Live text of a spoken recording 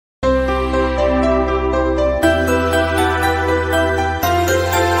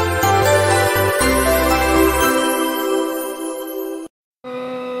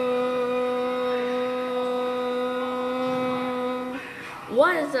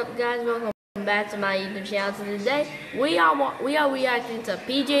up, guys? Welcome back to my YouTube channel. So today we are reacting to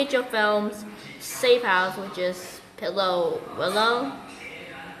PGHLFilms Safe House, which is Willow. I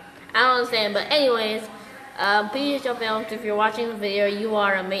don't understand, but anyways, PGHLFilms. If you're watching the video, you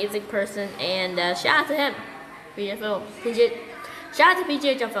are an amazing person, and shout out to him, shout out to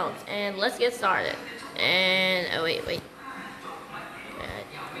PGHLFilms, and let's get started. And oh wait,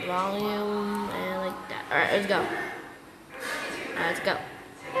 volume and like that. All right, let's go. Let's go.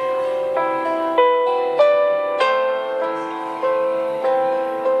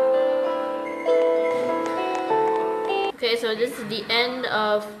 Okay, so this is the end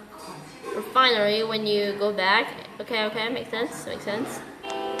of Refinery when you go back. Okay, makes sense.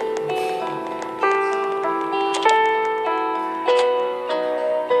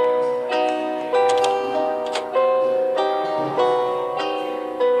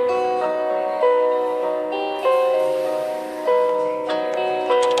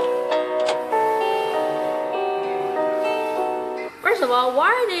 First of all,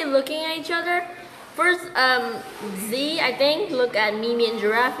 why are they looking at each other? First, Z, I think, looked at Mimi and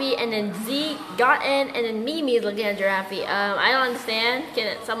Giraffe, and then Z got in, and then Mimi is looking at Giraffe. I don't understand.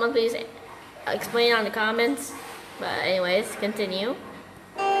 Can someone please explain on the comments? But anyways, continue.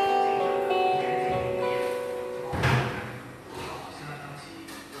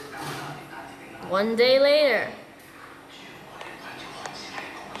 One day later.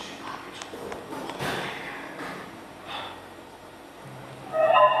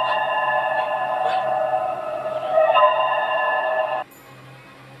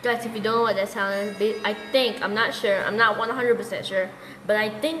 Guys, if you don't know what that sound is, I'm not sure, I'm not 100% sure, but I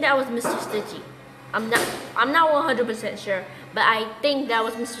think that was Mr. Stitchy. I'm not 100% sure, but I think that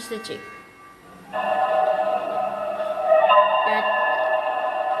was Mr. Stitchy.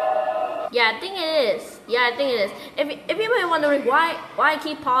 Yeah, I think it is. If you might wondering why I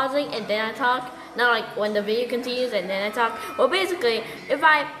keep pausing and then I talk, not like when the video continues and then I talk. Well, basically, if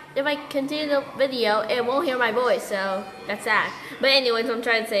I continue the video, it won't hear my voice, so that's that. But anyways, what I'm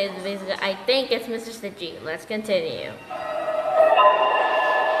trying to say is basically, I think it's Mr. Stitchy. Let's continue.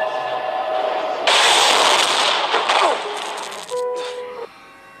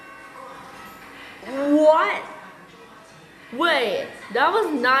 What? Wait, that was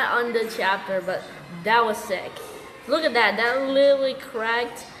not on the chapter, but that was sick. Look at that. That literally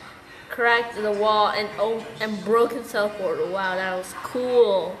cracked the wall and broke its teleporter. Wow, that was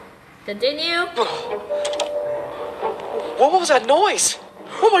cool. Continue. What was that noise?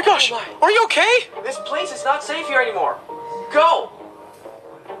 Oh my gosh! Are you okay? This place is not safe here anymore. Go!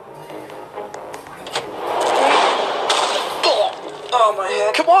 Oh, my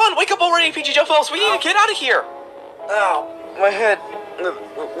head. Come on, wake up already, PGHLFilms. We need to get out of here. Ow, my head.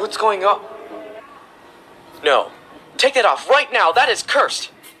 What's going on? No. Take that off right now. That is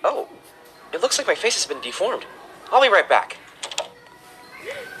cursed. Oh, it looks like my face has been deformed. I'll be right back.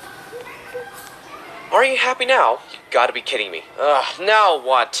 Are you happy now? You gotta be kidding me. Now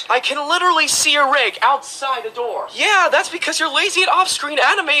what? I can literally see your rig outside the door. Yeah, that's because you're lazy at off-screen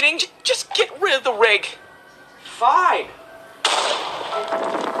animating. Just get rid of the rig. Fine.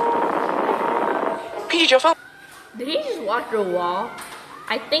 PGHLFilms. Did he just walk through a wall?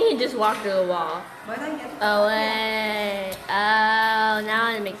 I think he just walked through a wall. Oh wait. Oh,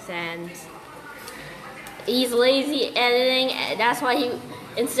 now it makes sense. He's lazy editing. That's why he,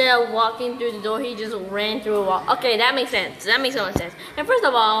 instead of walking through the door, he just ran through a wall. Okay, that makes sense. That makes so much sense. And first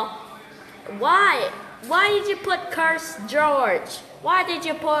of all, why did you put Curse George? Why did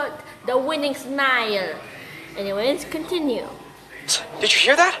you put the winning smile? Anyways, continue. Did you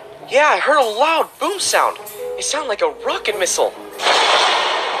hear that? Yeah, I heard a loud boom sound. It sounded like a rocket missile.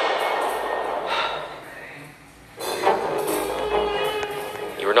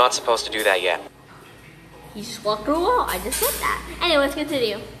 You were not supposed to do that yet. You just walked through a wall. I just said that. Anyways,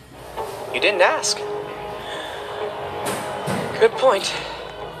 continue. You didn't ask. Good point.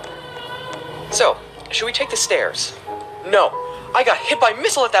 So, should we take the stairs? No, I got hit by a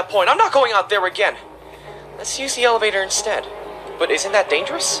missile at that point. I'm not going out there again. Let's use the elevator instead. But isn't that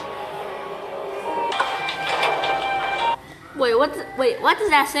dangerous? Wait, what does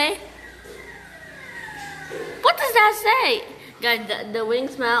that say? What does that say? Guys, the winning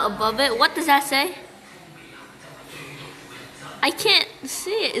smile above it, what does that say? I can't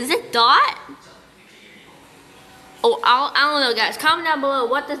see it. Is it dot? Oh, I don't know, guys. Comment down below.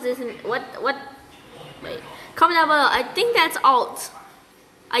 What does this? Wait. Comment down below. I think that's alt.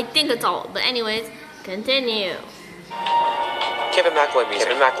 I think it's alt. But anyways, continue. Kevin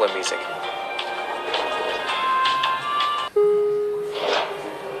McLeod music.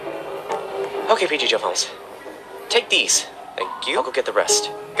 Okay, PGHLFilms. Take these. Thank you. I'll go get the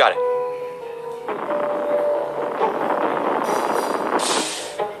rest. Got it.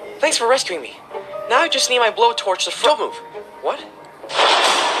 Thanks for rescuing me. Now I just need my blowtorch to Don't move. What?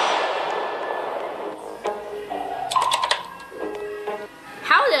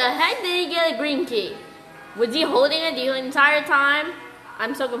 How the heck did he get a green key? Was he holding it the entire time?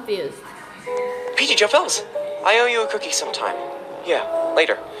 I'm so confused. PGHLFilms, I owe you a cookie sometime. Yeah,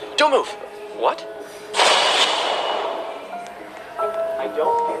 later. Don't move. What?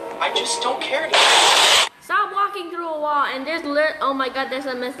 I just don't care anymore. Stop walking through a wall and there's oh my god, there's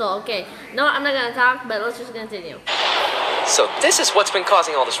a missile. Okay, no, I'm not gonna talk, but let's just continue. So this is what's been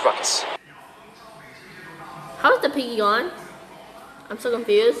causing all this ruckus. How's the piggy gone? I'm so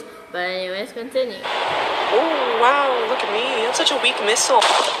confused, but anyways, continue. Oh, wow, look at me. I'm such a weak missile.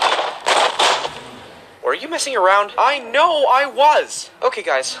 Were you messing around? I know I was. Okay,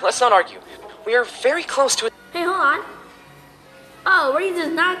 guys, let's not argue. We are very close to it. Hey, hold on. Oh, where you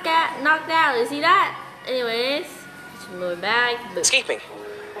just knocked out. You see that? Anyways, let's move it back. Boop. Escaping.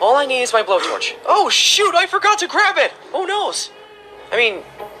 All I need is my blowtorch. Oh, shoot, I forgot to grab it. Oh, noes. I mean,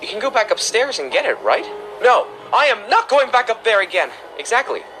 you can go back upstairs and get it, right? No, I am not going back up there again.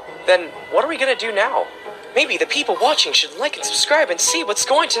 Exactly. Then what are we gonna do now? Maybe the people watching should like and subscribe and see what's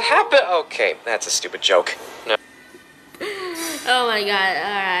going to happen. Okay, that's a stupid joke. No. Oh my god,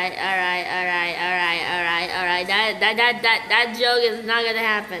 alright. That joke is not gonna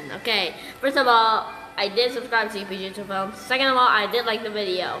happen. Okay, first of all, I did subscribe to PGHLFilms. Second of all, I did like the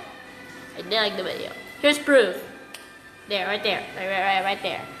video. Here's proof. There, right there. Right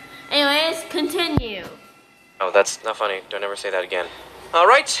there. Anyways, continue. Oh, that's not funny. Don't ever say that again.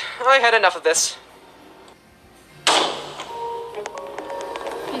 Alright, I had enough of this.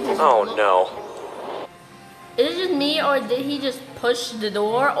 Oh no. Is it just me, or did he just push the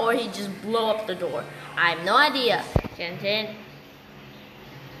door, or he just blow up the door? I have no idea.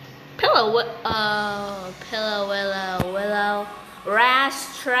 Pillow, Willow.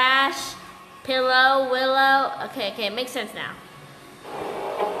 Rash, trash, pillow, Willow. Okay, it makes sense now.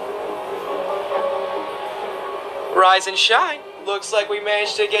 Rise and shine. Looks like we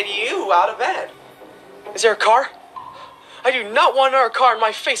managed to get you out of bed. Is there a car? I do not want another car in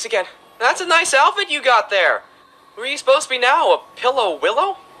my face again. That's a nice outfit you got there. Who are you supposed to be now? A pillow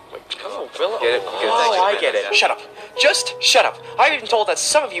Willow? Wait, pillow Willow? Get it? Oh, I get it. Shut up. Just shut up. I've been told that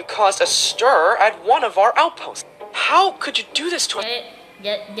some of you caused a stir at one of our outposts. How could you do this to us?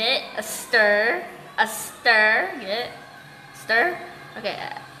 Get it? A stir. Get it? Stir? Okay,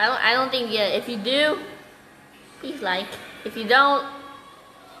 I don't think you get it. If you do, please like. If you don't,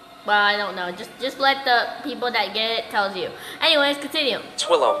 well, I don't know. Just let the people that get it tells you. Anyways, continue. It's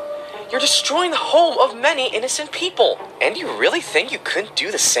Willow. You're destroying the home of many innocent people. And you really think you couldn't do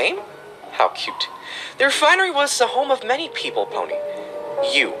the same? How cute. The refinery was the home of many people, Pony.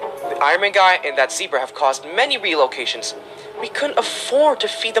 You, the Iron Man guy, and that zebra have caused many relocations. We couldn't afford to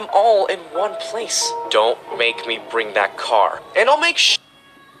feed them all in one place. Don't make me bring that car. And I'll make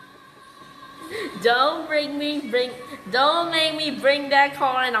Don't make me bring that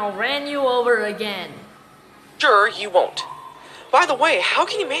car and I'll ran you over again. Sure you won't. By the way, how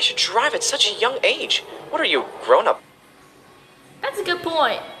can you manage to drive at such a young age? What are you, grown up? That's a good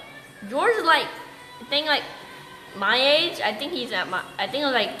point. George is like, I think like my age. I think he's at I think it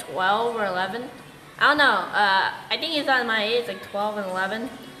was like 12 or 11. I don't know. I think he's at my age, like 12 and 11.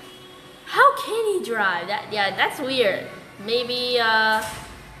 How can he drive? That's weird. Maybe it was,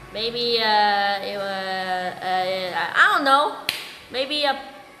 I don't know. Maybe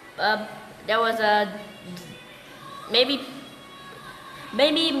there was a, maybe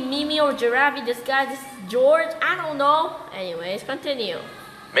Mimi or Giraffe disguised as George. I don't know. Anyways, continue.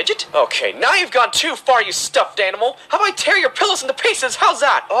 Midget? Okay, now you've gone too far, you stuffed animal. How about I tear your pillows into pieces? How's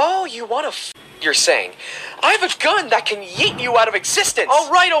that? Oh, you want to you're saying. I have a gun that can yeet you out of existence. All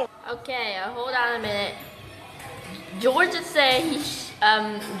right, Okay, hold on a minute. George is saying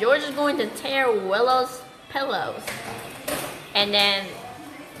George is going to tear Willow's pillows, and then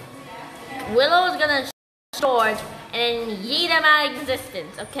Willow is gonna George and then yeet him out of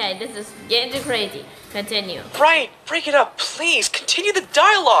existence. Okay, this is getting too crazy. Continue. Right, break it up, please. Continue the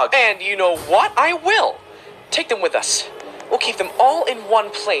dialogue. And you know what? I will. Take them with us. We'll keep them all in one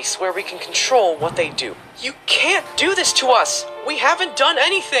place where we can control what they do. You can't do this to us. We haven't done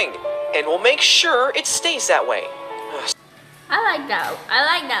anything. And we'll make sure it stays that way. I like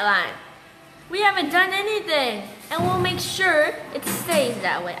that line. We haven't done anything, and we'll make sure it stays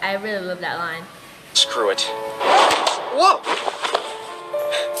that way. I really love that line. Screw it. Whoa!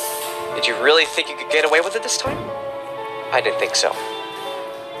 Did you really think you could get away with it this time? I didn't think so.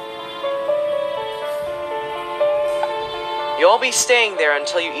 You'll be staying there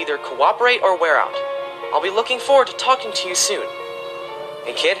until you either cooperate or wear out. I'll be looking forward to talking to you soon.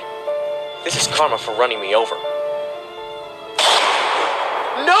 Hey kid, this is karma for running me over.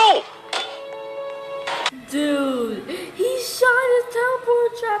 No! Dude, he shot his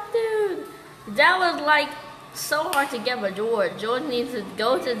teleport trap, dude. That was like so hard to get by George. George needs to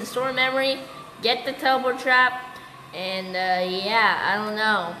go to the store memory, get the teleport trap, and yeah, I don't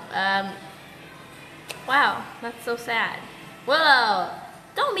know. Wow, that's so sad. Willow,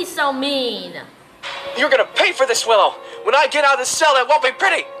 don't be so mean. You're gonna pay for this, Willow! When I get out of this cell, it won't be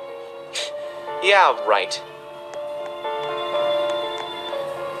pretty! Yeah, right.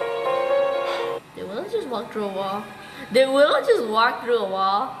 Did Willow just walk through a wall? Did Willow just walk through a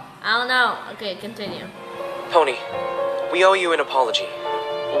wall? I don't know. Okay, continue. Pony, we owe you an apology.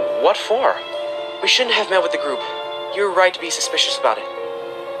 What for? We shouldn't have met with the group. You were right to be suspicious about it.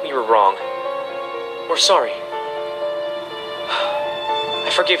 We were wrong. We're sorry.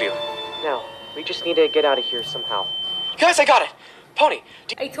 I forgive you. Now, we just need to get out of here somehow. Guys, I got it! Pony,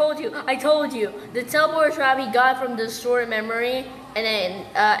 I told you. The teleport trap he got from the stored memory, and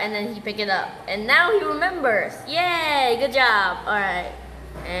then he picked it up, and now he remembers. Yay! Good job. All right.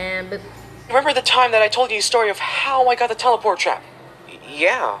 And remember the time that I told you a story of how I got the teleport trap?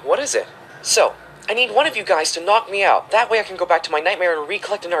 Yeah. What is it? So, I need one of you guys to knock me out. That way I can go back to my nightmare and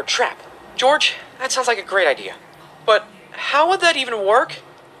recollect another trap. George, that sounds like a great idea. But how would that even work?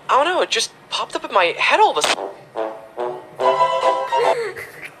 I don't know. It just popped up in my head all of a sudden.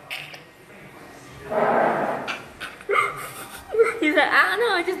 He's like, I don't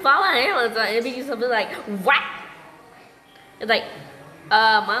know, I just bought my hand. It'd be something like, what? It's like,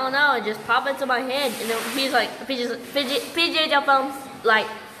 I don't know, it just popped into my head. And then he's like, PGHLFilms, like,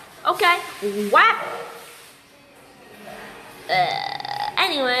 okay, what?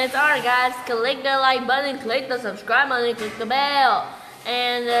 Anyways, alright guys, click the like button, click the subscribe button, click the bell.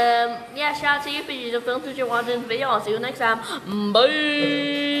 And yeah, shout out to you, PGHLFilms, if you're watching this video. I'll see you next time.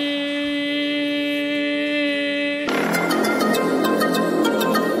 Bye!